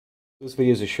This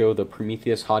video is to show the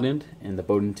Prometheus Hot End and the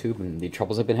Bowden Tube and the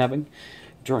troubles I've been having.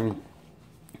 During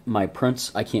my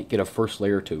prints, I can't get a first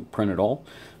layer to print at all.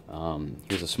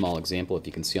 Here's a small example, if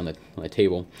you can see on the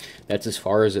table. That's as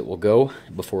far as it will go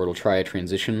before it'll try a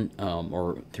transition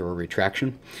or through a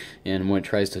retraction. And when it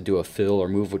tries to do a fill or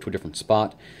move to a different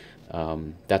spot,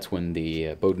 that's when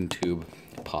the Bowden Tube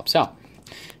pops out.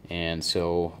 And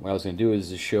so what I was going to do is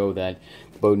to show that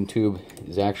the Bowden Tube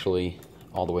is actually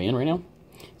all the way in right now.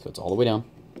 So it's all the way down.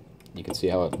 You can see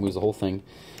how it moves the whole thing.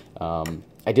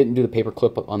 I didn't do the paper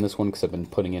clip on this one because I've been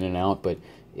putting in and out, but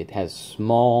it has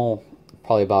small,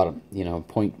 probably about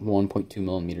 0.1, 0.2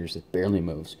 millimeters. It barely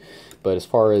moves. But as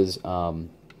far as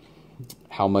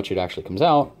how much it actually comes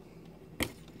out,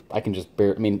 I can just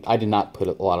I did not put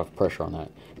a lot of pressure on that.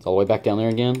 It's all the way back down there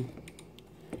again.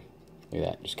 Look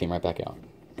at that. Just came right back out.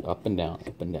 Up and down,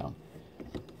 up and down.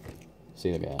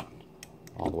 See, look at that.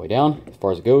 All the way down as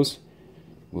far as it goes.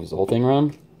 Moves the whole thing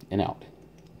around and out.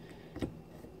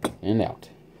 And out.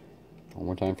 One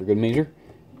more time for good measure.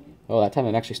 Oh, that time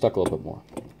it actually stuck a little bit more.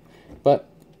 But,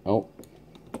 and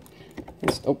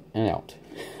out.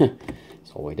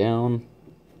 It's all the way down.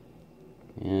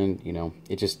 And,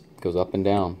 it just goes up and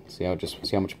down. See how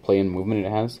much play and movement it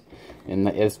has? And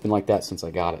it's been like that since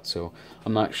I got it. So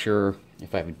I'm not sure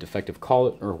if I have a defective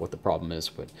collet or what the problem is,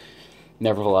 but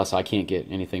nevertheless, I can't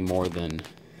get anything more than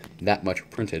that much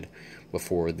printed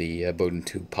before the Bowden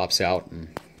Tube pops out,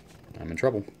 and I'm in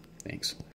trouble. Thanks.